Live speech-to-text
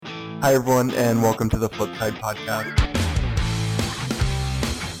Hi, everyone, and welcome to the FlipSide podcast.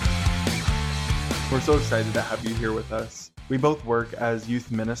 We're so excited to have you here with us. We both work as youth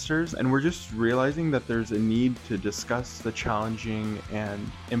ministers, and we're just realizing that there's a need to discuss the challenging and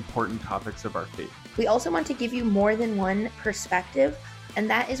important topics of our faith. We also want to give you more than one perspective, and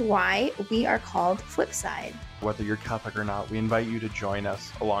that is why we are called FlipSide. Whether you're Catholic or not, we invite you to join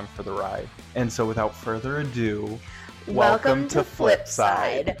us along for the ride. And so without further ado, welcome to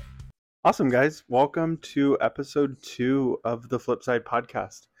FlipSide. Awesome, guys. Welcome to episode 2 of the FlipSide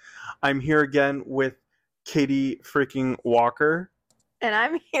podcast. I'm here again with Katie freaking Walker. And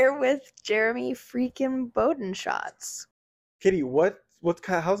I'm here with Jeremy freaking Bodenshots. Katie,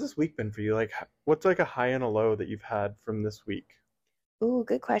 how's this week been for you? Like, what's like a high and a low that you've had from this week? Ooh,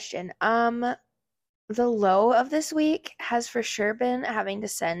 good question. The low of this week has for sure been having to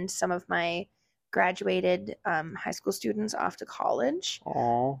send some of my graduated high school students off to college.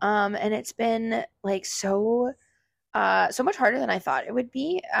 Aww. And it's been like so much harder than I thought it would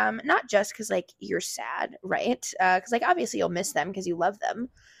be. Not just because like you're sad, right? Because like obviously you'll miss them because you love them,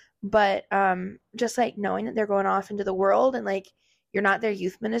 but just like knowing that they're going off into the world and like you're not their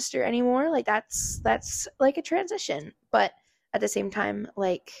youth minister anymore, like that's like a transition. But at the same time,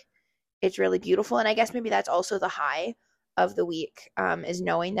 like it's really beautiful, and I guess maybe that's also the high of the week, is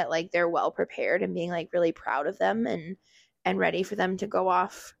knowing that like they're well prepared and being like really proud of them and ready for them to go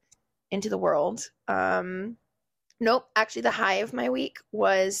off into the world. Nope, actually the high of my week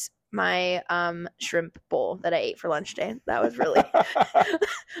was my shrimp bowl that I ate for lunch today. That was really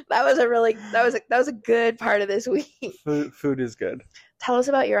that was a good part of this week. Food is good. Tell us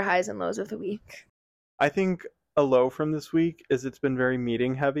about your highs and lows of the week. I think a low from this week is it's been very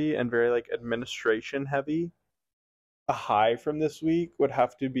meeting heavy and very like administration heavy. A high from this week would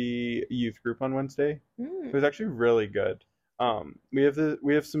have to be youth group on Wednesday. It was actually really good.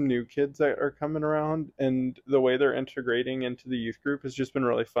 We have some new kids that are coming around, and the way they're integrating into the youth group has just been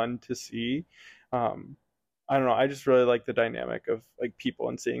really fun to see. I don't know, I just really like the dynamic of like people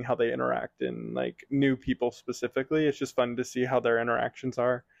and seeing how they interact, and like new people specifically. It's just fun to see how their interactions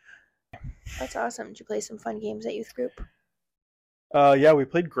are. That's awesome. Did you play some fun games at youth group? Yeah, we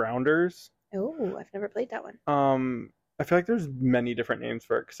played Grounders. Oh, I've never played that one. I feel like there's many different names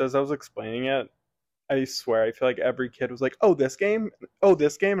for it, because as I was explaining it, I swear I feel like every kid was like, oh, this game,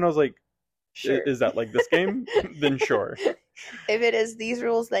 and I was like, sure. Is that like this game? Then sure. If it is these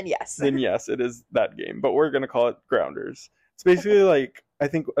rules, then yes. Then yes, it is that game, but we're gonna call it Grounders. It's basically like, I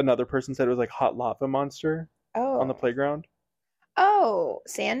think another person said it was like Hot Lava Monster on the playground. Oh,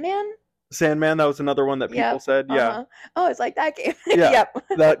 Sandman, that was another one that people said. Yeah. Oh, it's like that game. Yeah. Yep.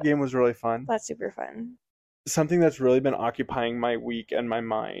 That game was really fun. That's super fun. Something that's really been occupying my week and my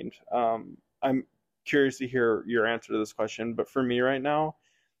mind. I'm curious to hear your answer to this question, but for me right now,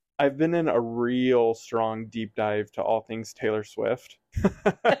 I've been in a real strong deep dive to all things Taylor Swift.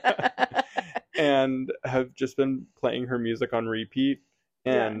 And have just been playing her music on repeat.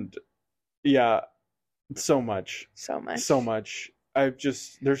 And yeah, so much.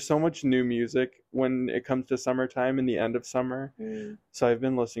 There's so much new music when it comes to summertime and the end of summer. So I've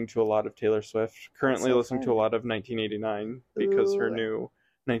been listening to a lot of Taylor Swift, currently listening to a lot of 1989 because her new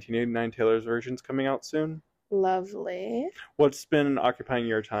 1989 Taylor's version's coming out soon. Lovely. What's been occupying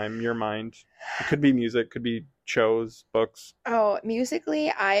your time, your mind? It could be music, could be shows, books. Oh,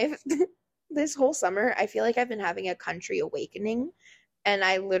 musically, this whole summer, I feel like I've been having a country awakening, and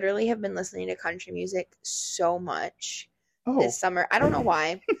I literally have been listening to country music so much this summer. I don't know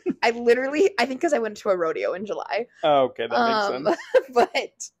why. I think because I went to a rodeo in July. Oh, okay, that makes sense.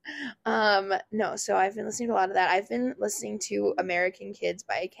 But no, so I've been listening to a lot of that. I've been listening to American Kids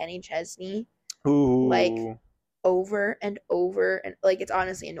by Kenny Chesney. Ooh. Like over and over, and like it's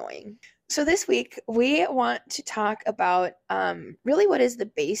honestly annoying. So this week we want to talk about really what is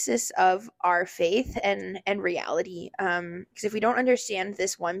the basis of our faith and reality. Because if we don't understand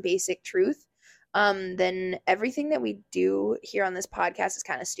this one basic truth, then everything that we do here on this podcast is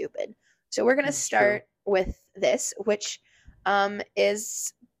kind of stupid. So we're going to start with this, which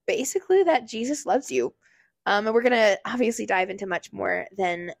is basically that Jesus loves you. And we're going to obviously dive into much more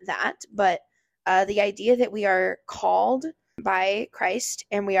than that, but the idea that we are called by Christ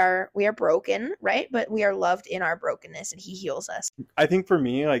and we are broken, right? But we are loved in our brokenness and he heals us. I think for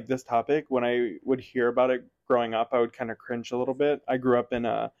me, like this topic, when I would hear about it growing up, I would kind of cringe a little bit. I grew up in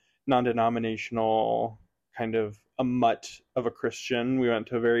a non-denominational, kind of a mutt of a Christian. We went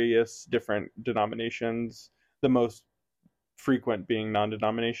to various different denominations, the most frequent being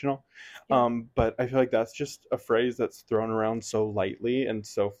non-denominational. But I feel like that's just a phrase that's thrown around so lightly and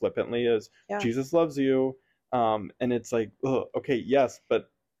so flippantly as Jesus loves you. And it's like, oh, okay, yes,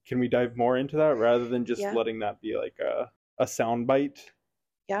 but can we dive more into that rather than just Yeah. letting that be like a sound bite?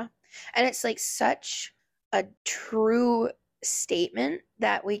 Yeah. And it's like such a true statement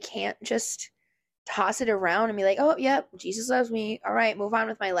that we can't just toss it around and be like, oh, yeah, Jesus loves me. All right, move on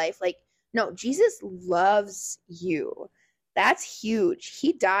with my life. Like, no, Jesus loves you. That's huge.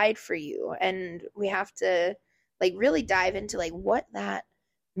 He died for you. And we have to like really dive into like what that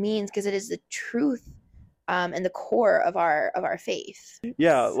means, because it is the truth and the core of our faith.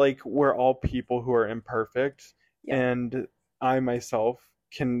 Yeah, like we're all people who are imperfect, Yep. and I myself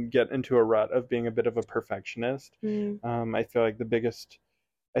can get into a rut of being a bit of a perfectionist. I feel like the biggest,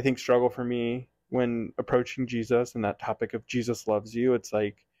 I think, struggle for me when approaching Jesus and that topic of Jesus loves you, it's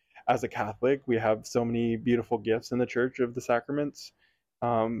like, as a Catholic, we have so many beautiful gifts in the Church of the Sacraments.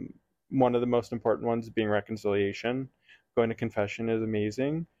 One of the most important ones being reconciliation. Going to confession is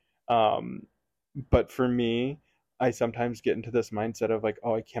amazing. But for me, I sometimes get into this mindset of like,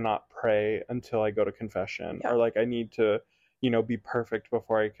 oh, I cannot pray until I go to confession, or like I need to, be perfect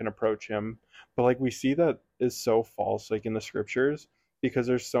before I can approach him. But like we see that is so false, like in the scriptures, because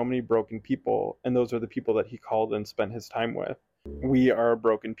there's so many broken people, and those are the people that he called and spent his time with. We are a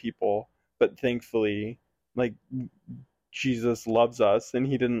broken people, but thankfully, like Jesus loves us, and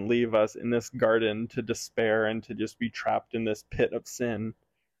he didn't leave us in this garden to despair and to just be trapped in this pit of sin,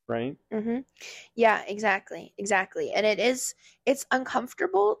 right? Yeah, exactly. And it's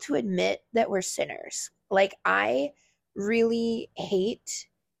uncomfortable to admit that we're sinners. Like, I really hate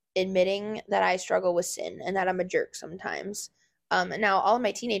admitting that I struggle with sin and that I'm a jerk sometimes. And now all of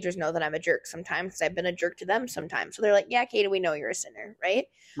my teenagers know that I'm a jerk sometimes because I've been a jerk to them sometimes. So they're like, yeah, Katie, we know you're a sinner, right?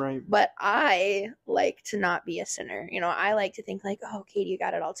 Right. But I like to not be a sinner. I like to think like, oh, Katie, you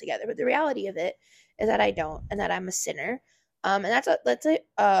got it all together. But the reality of it is that I don't, and that I'm a sinner. And that's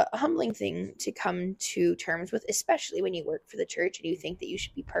a humbling thing to come to terms with, especially when you work for the church and you think that you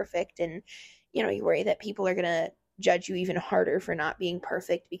should be perfect, and you worry that people are gonna judge you even harder for not being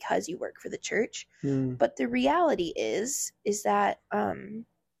perfect because you work for the church. But the reality is that the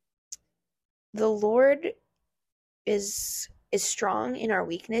Lord is strong in our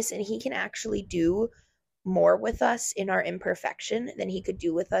weakness, and he can actually do more with us in our imperfection than he could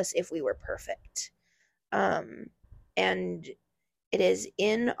do with us if we were perfect. And it is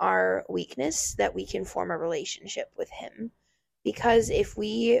in our weakness that we can form a relationship with him. Because if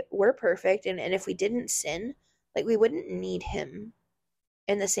we were perfect and if we didn't sin, like, we wouldn't need him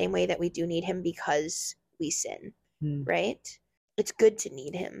in the same way that we do need him because we sin, right? It's good to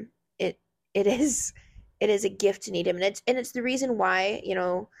need him. It is a gift to need him, and it's the reason why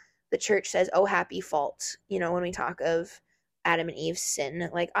the church says, "Oh, happy fault." When we talk of Adam and Eve's sin,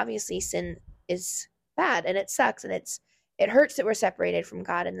 like, obviously sin is bad and it sucks, and it hurts that we're separated from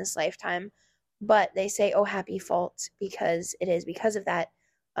God in this lifetime. But they say, "Oh, happy fault," because it is because of that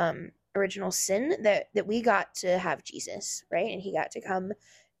original sin that we got to have Jesus, right? And he got to come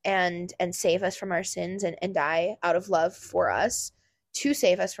and save us from our sins and die out of love for us to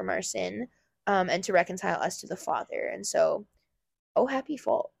save us from our sin, and to reconcile us to the Father. And so, oh, happy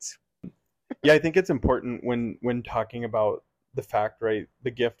fault. Yeah, I think it's important when talking about the fact, right,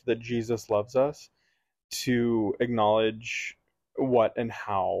 the gift that Jesus loves us, to acknowledge what and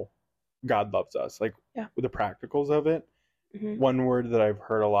how God loves us, like the practicals of it. One word that I've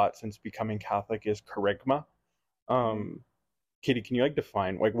heard a lot since becoming Catholic is kerygma. Katie, can you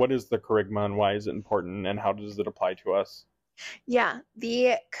define what is the kerygma and why is it important and how does it apply to us? Yeah,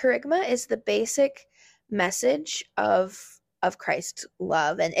 the kerygma is the basic message of Christ's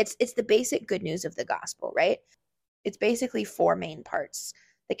love, and it's the basic good news of the gospel, right? It's basically four main parts.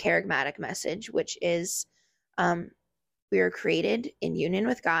 The kerygmatic message, which is we are created in union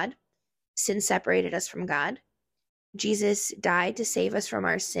with God. Sin separated us from God. Jesus died to save us from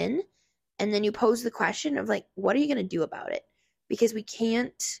our sin. And then you pose the question of what are you going to do about it? Because we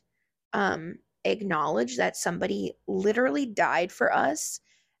can't acknowledge that somebody literally died for us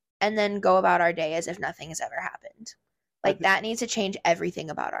and then go about our day as if nothing has ever happened. That needs to change everything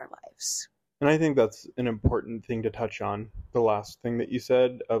about our lives. And I think that's an important thing to touch on, the last thing that you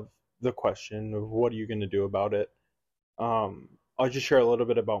said, of the question of what are you going to do about it. I'll just share a little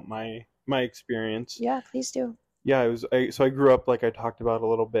bit about my experience. Yeah, please do. Yeah, so I grew up, like I talked about a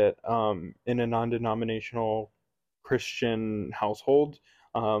little bit, in a non-denominational Christian household,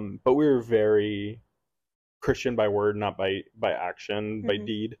 but we were very Christian by word, not by action, by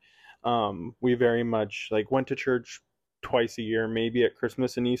deed. We very much went to church twice a year, maybe at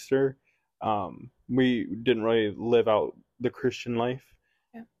Christmas and Easter. We didn't really live out the Christian life.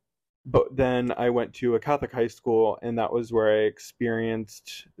 Yeah. But then I went to a Catholic high school, and that was where I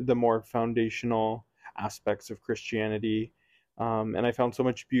experienced the more foundational aspects of Christianity. And I found so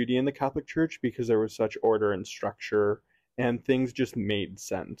much beauty in the Catholic Church because there was such order and structure, and things just made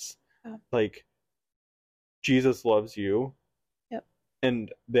sense. Oh. Like, Jesus loves you. Yep.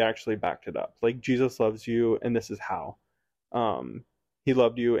 And they actually backed it up. Like, Jesus loves you, and this is how. He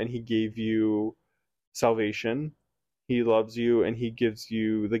loved you, and he gave you salvation. He loves you, and he gives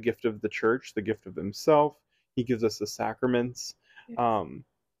you the gift of the church, the gift of himself. He gives us the sacraments. Yeah.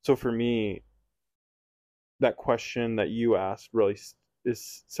 So for me, that question that you asked really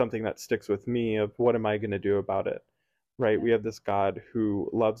is something that sticks with me of what am I going to do about it? Right? We have this God who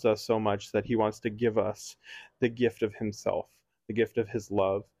loves us so much that he wants to give us the gift of himself, the gift of his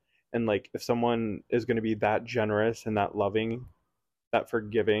love. And like, if someone is going to be that generous and that loving, that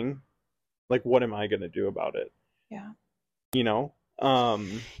forgiving, like, what am I going to do about it? Yeah. You know?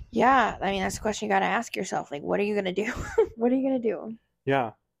 Yeah. I mean, that's the question you got to ask yourself. Like, what are you going to do? What are you going to do?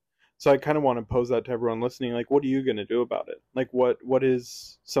 Yeah. So I kind of want to pose that to everyone listening. Like, what are you going to do about it? Like, what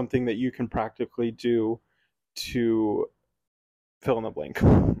is something that you can practically do to fill in the blank?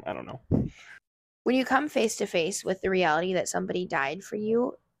 I don't know. When you come face to face with the reality that somebody died for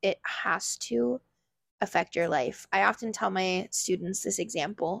you, it has to affect your life. I often tell my students this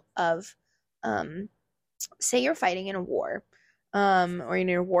example of, say you're fighting in a war, or in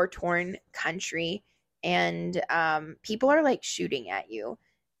a war-torn country, and people are like shooting at you,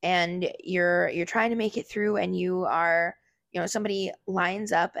 and you're trying to make it through, and you are, somebody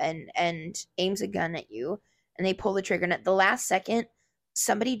lines up and aims a gun at you, and they pull the trigger, and at the last second,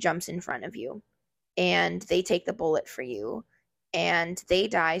 somebody jumps in front of you, and they take the bullet for you, and they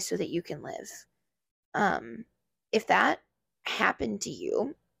die so that you can live. If that happened to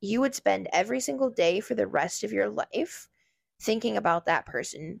you, you would spend every single day for the rest of your life thinking about that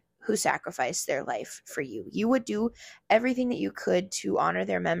person who sacrificed their life for you. You would do everything that you could to honor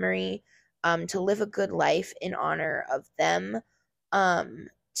their memory, to live a good life in honor of them,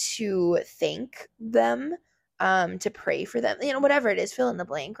 to thank them, to pray for them, whatever it is, fill in the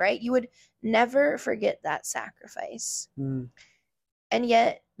blank, right? You would never forget that sacrifice. And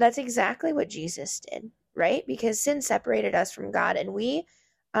yet, that's exactly what Jesus did, right? Because sin separated us from God, and we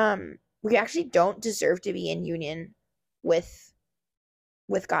actually don't deserve to be in union with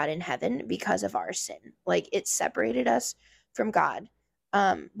God in heaven because of our sin. Like, it separated us from God.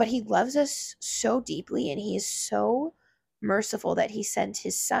 But he loves us so deeply, and he is so merciful that he sent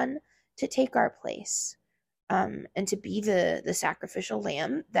his son to take our place, and to be the sacrificial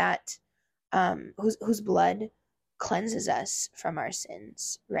lamb that whose blood cleanses us from our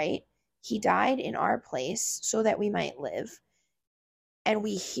sins, right? He died in our place so that we might live. And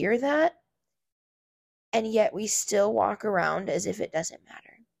we hear that, and yet we still walk around as if it doesn't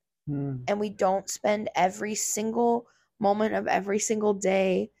matter. And we don't spend every single moment of every single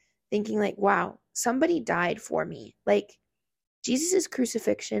day thinking like, wow, somebody died for me. Like, Jesus's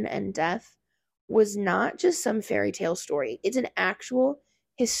crucifixion and death was not just some fairy tale story. It's an actual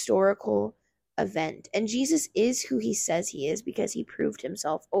historical event. And Jesus is who he says he is because he proved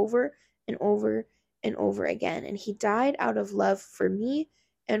himself over and over and over again. And he died out of love for me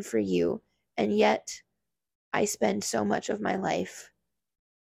and for you. And yet I spend so much of my life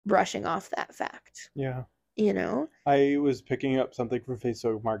brushing off that fact. Yeah. I was picking up something from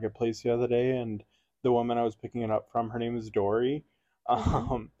Facebook Marketplace the other day, and the woman I was picking it up from, her name is Dory.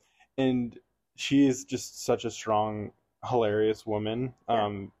 Mm-hmm. And she is just such a strong, hilarious woman.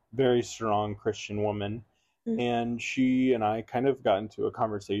 Very strong Christian woman. Mm-hmm. And she and I kind of got into a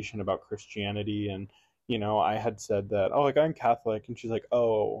conversation about Christianity, and I had said that, oh, like, I'm Catholic, and she's like,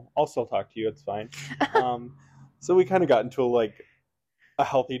 oh, I'll still talk to you, it's fine. So we kind of got into a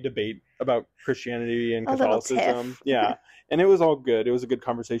healthy debate about Christianity and Catholicism. Yeah. And it was all good. It was a good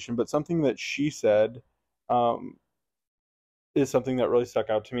conversation. But something that she said is something that really stuck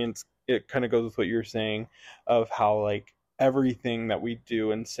out to me. And it kind of goes with what you're saying of how, like, everything that we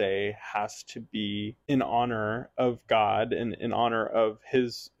do and say has to be in honor of God and in honor of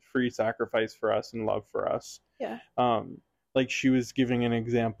his free sacrifice for us and love for us. Yeah. Like, she was giving an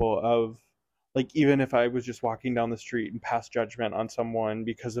example of, like, even if I was just walking down the street and pass judgment on someone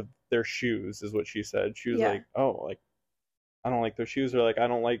because of their shoes, is what she said. She was like, oh, like, I don't like their shoes, or like, I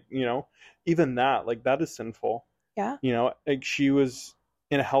don't like, even that, like, that is sinful. Yeah. Like, she was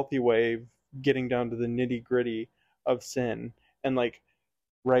in a healthy way getting down to the nitty gritty of sin. And, like,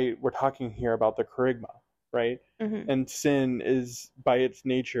 right, we're talking here about the Kerygma, right? Mm-hmm. And sin is, by its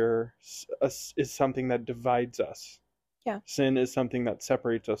nature, is something that divides us. Yeah. Sin is something that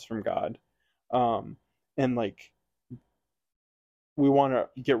separates us from God. And, like, we want to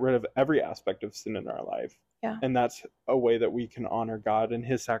get rid of every aspect of sin in our life. Yeah. And that's a way that we can honor God and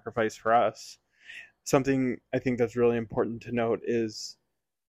his sacrifice for us. something I think that's really important to note is,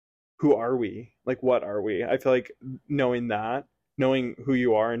 who are we? Like, what are we? I feel like knowing who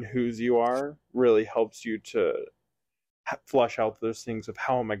you are and whose you are really helps you to flush out those things of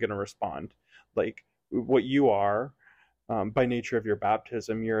how am I going to respond? Like, what you are, by nature of your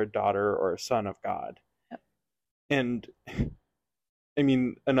baptism, you're a daughter or a son of God. Yep. And I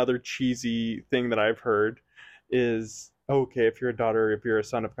mean, another cheesy thing that I've heard is, okay, if you're a daughter, if you're a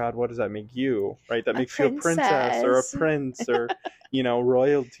son of God, what does that make you? Right? That makes you a princess or a prince or,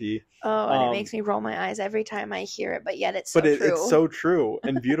 royalty. Oh, and it makes me roll my eyes every time I hear it, but yet it's so true. It's so true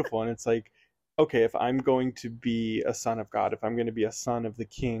and beautiful. And it's like, okay, if I'm going to be a son of God, if I'm going to be a son of the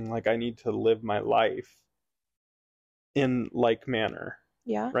King, like, I need to live my life in like manner.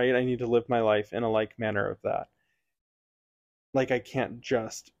 Yeah. Right? I need to live my life in a like manner of that. Like, I can't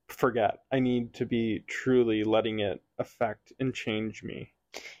just forget. I need to be truly letting it affect and change me.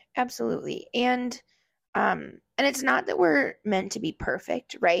 Absolutely. And it's not that we're meant to be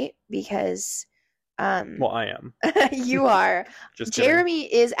perfect, right? Because well, I am. You are. Just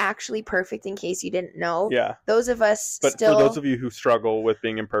Jeremy is actually perfect, in case you didn't know. Yeah. Those of us But for those of you who struggle with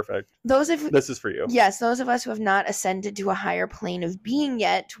being imperfect, this is for you. Yes, those of us who have not ascended to a higher plane of being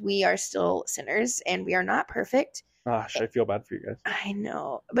yet, we are still sinners and we are not perfect. Gosh, I feel bad for you guys. I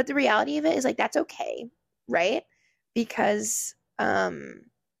know. But the reality of it is, like, that's okay, right? Because the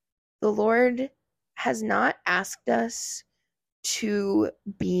Lord has not asked us to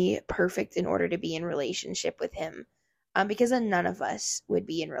be perfect in order to be in relationship with him, because then none of us would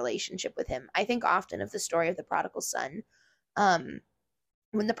be in relationship with him. I think often of the story of the prodigal son.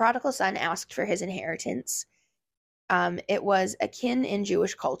 When the prodigal son asked for his inheritance, it was akin in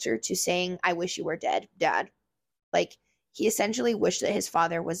Jewish culture to saying, I wish you were dead, Dad. Like, he essentially wished that his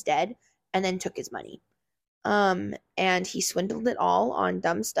father was dead and then took his money. And he swindled it all on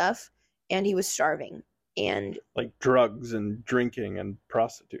dumb stuff, and he was starving. And like drugs and drinking and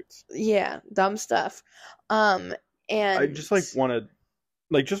prostitutes. Yeah, dumb stuff. And I just want to,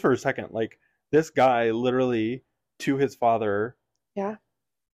 like, just for a second, like, this guy literally to his father. Yeah.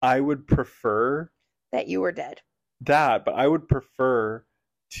 I would prefer that you were dead. But I would prefer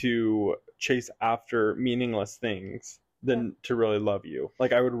to chase after meaningless things than to really love you.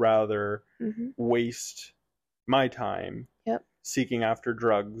 Like, I would rather waste my time seeking after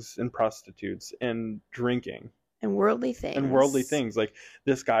drugs and prostitutes and drinking and worldly things. Like,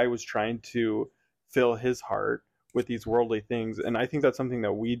 this guy was trying to fill his heart with these worldly things, and I think that's something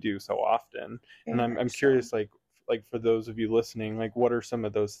that we do so often. And I'm curious, like for those of you listening, like, what are some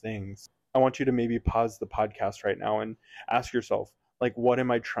of those things? I want you to maybe pause the podcast right now and ask yourself, like, what am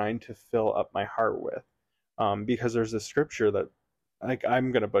I trying to fill up my heart with? Because there's a scripture that, like,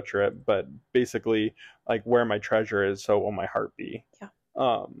 I'm going to butcher it, but basically, like, where my treasure is, so will my heart be.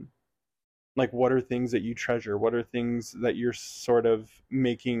 Yeah. Like, what are things that you treasure? What are things that you're sort of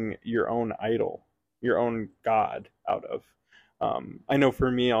making your own idol, your own God out of? I know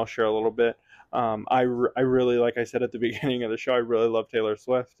for me, I'll share a little bit. I really, like I said at the beginning of the show, I really love Taylor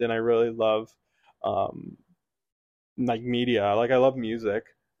Swift, and I really love, like, media. Like, I love music.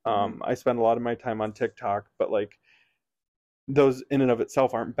 I spend a lot of my time on TikTok, but, like, those in and of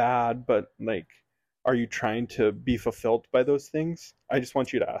itself aren't bad, but, like, are you trying to be fulfilled by those things? I just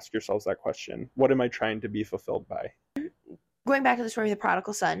want you to ask yourselves that question. What am I trying to be fulfilled by? Going back to the story of the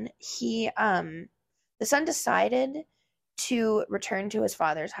prodigal son, the son decided to return to his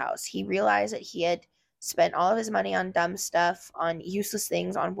father's house. He realized that he had spent all of his money on dumb stuff, on useless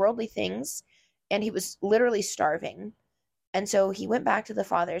things, on worldly things, and he was literally starving. And so he went back to the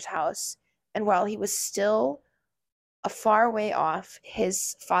father's house, and while he was still a far way off,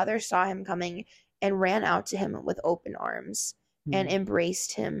 his father saw him coming and ran out to him with open arms and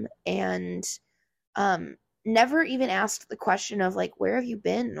embraced him, and never even asked the question of, like, where have you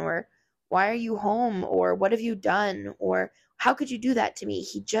been, or why are you home, or what have you done, or how could you do that to me?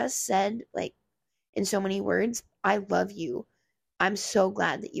 He just said, like, in so many words, I love you. I'm so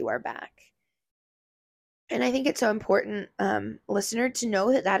glad that you are back. And I think it's so important, listener, to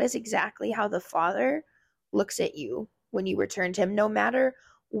know that that is exactly how the Father looks at you when you return to him. No matter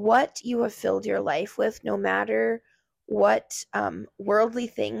what you have filled your life with, no matter what worldly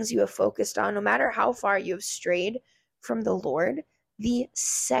things you have focused on, no matter how far you have strayed from the Lord, the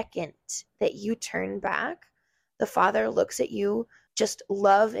second that you turn back, the Father looks at you, just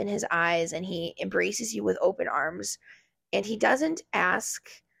love in his eyes, and he embraces you with open arms. And he doesn't ask,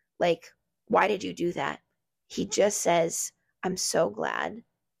 like, why did you do that? He just says, I'm so glad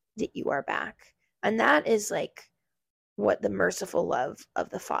that you are back. And that is, like, what the merciful love of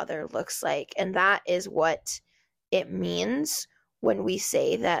the Father looks like. And that is what it means when we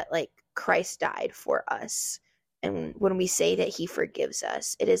say that, like, Christ died for us. And when we say that he forgives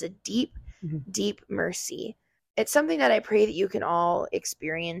us, it is a deep, deep mercy. It's something that I pray that you can all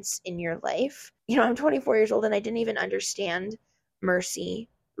experience in your life. You know, I'm 24 years old and I didn't even understand mercy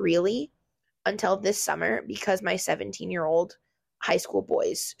really until this summer because my 17-year-old high school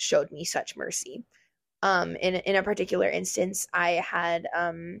boys showed me such mercy. In a particular instance, I had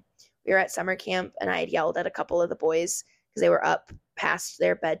we were at summer camp and I had yelled at a couple of the boys because they were up past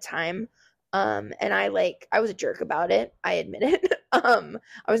their bedtime. And I was a jerk about it. I admit it. I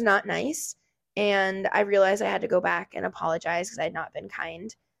was not nice. And I realized I had to go back and apologize because I had not been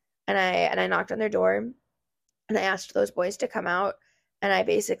kind. And I knocked on their door and I asked those boys to come out. And I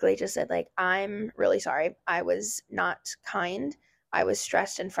basically just said, like, I'm really sorry. I was not kind. I was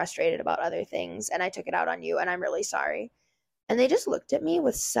stressed and frustrated about other things. And I took it out on you. And I'm really sorry. And they just looked at me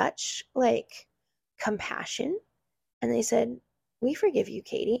with such, like, compassion. And they said, we forgive you,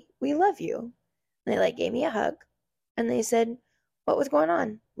 Katie. We love you. And they, like, gave me a hug. And they said, what was going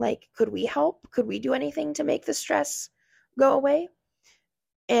on? Like, could we help? Could we do anything to make the stress go away?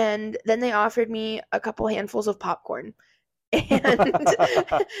 And then they offered me a couple handfuls of popcorn. And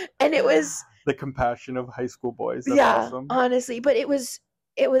and it was the compassion of high school boys. That's awesome. Honestly. But it was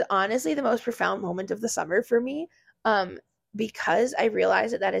honestly the most profound moment of the summer for me. Because I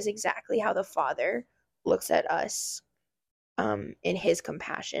realized that is exactly how the Father looks at us in his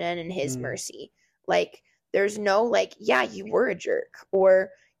compassion and in his mercy. Like, there's no, like, yeah, you were a jerk, or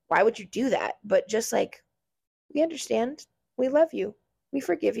why would you do that? But just like, we understand, we love you, we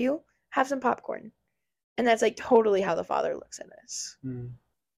forgive you, have some popcorn. And that's like totally how the Father looks at us.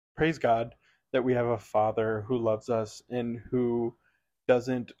 Praise God that we have a Father who loves us and who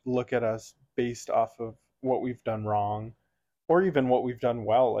doesn't look at us based off of what we've done wrong or even what we've done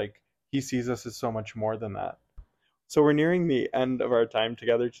well. Like, he sees us as so much more than that. So we're nearing the end of our time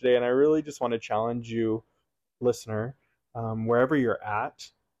together today, and I really just want to challenge you, listener, wherever you're at,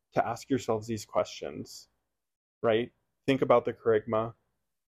 to ask yourselves these questions, right? Think about the Kerygma,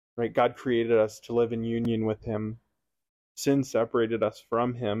 right? God created us to live in union with him. Sin separated us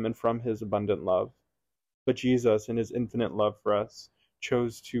from him and from his abundant love. But Jesus, in his infinite love for us,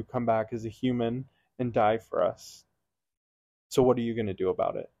 chose to come back as a human and die for us. So what are you going to do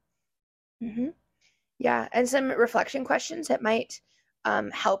about it? Yeah, and some reflection questions that might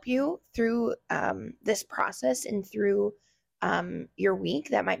help you through this process and through your week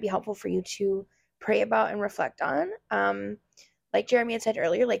that might be helpful for you to pray about and reflect on. Like Jeremy had said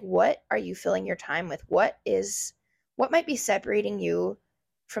earlier, like, what are you filling your time with? What might be separating you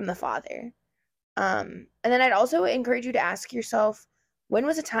from the Father? And then I'd also encourage you to ask yourself, when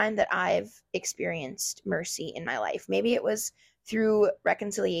was a time that I've experienced mercy in my life? Maybe it was through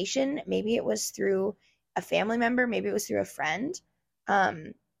reconciliation. Maybe it was through a family member. Maybe it was through a friend.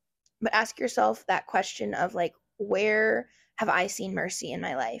 But ask yourself that question of, like, where have I seen mercy in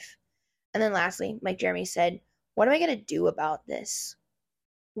my life? And then lastly, like Jeremy said, what am I going to do about this?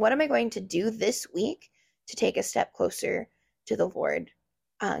 What am I going to do this week to take a step closer to the Lord?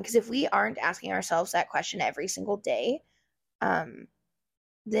 Because if we aren't asking ourselves that question every single day,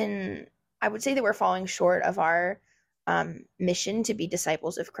 then I would say that we're falling short of our mission to be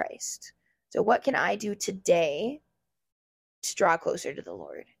disciples of Christ. So what can I do today to draw closer to the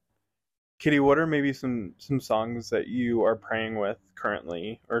Lord? Kitty, what are maybe some songs that you are praying with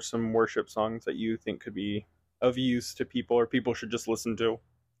currently, or some worship songs that you think could be of use to people, or people should just listen to?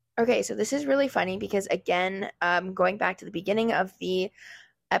 Okay, so this is really funny because, again, going back to the beginning of the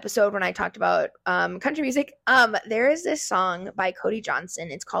episode when I talked about country music, there is this song by Cody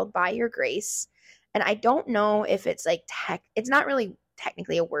Johnson. It's called By Your Grace. And I don't know if it's like it's not really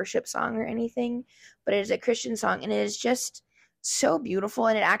technically a worship song or anything, but it is a Christian song, and it is just so beautiful,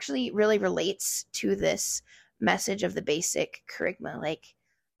 and it actually really relates to this message of the basic Kerygma. Like,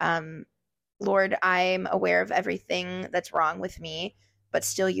 Lord, I'm aware of everything that's wrong with me, but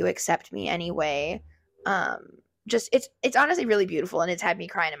still you accept me anyway. Just it's honestly really beautiful, and it's had me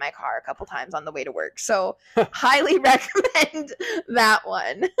crying in my car a couple times on the way to work. So highly recommend that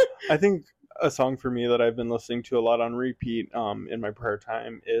one. I think a song for me that I've been listening to a lot on repeat in my prayer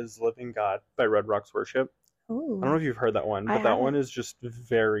time is Living God by Red Rocks Worship. Ooh, I don't know if you've heard that one, but that one is just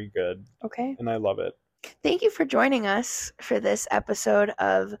very good. Okay. And I love it. Thank you for joining us for this episode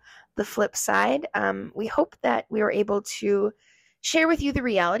of The Flip Side. We hope that we were able to share with you the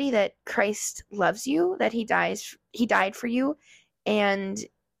reality that Christ loves you, that he died for you, and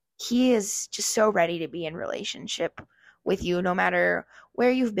he is just so ready to be in relationship with you, no matter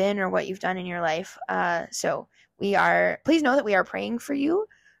where you've been or what you've done in your life. So please know that we are praying for you,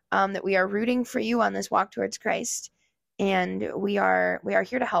 that we are rooting for you on this walk towards Christ. and we are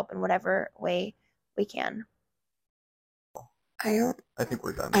here to help in whatever way we can.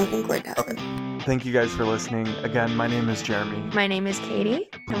 I think we're done. Okay. Thank you guys for listening. Again, my name is Jeremy. My name is Katie,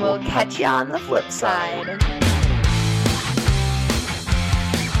 and we'll catch you on the flip side.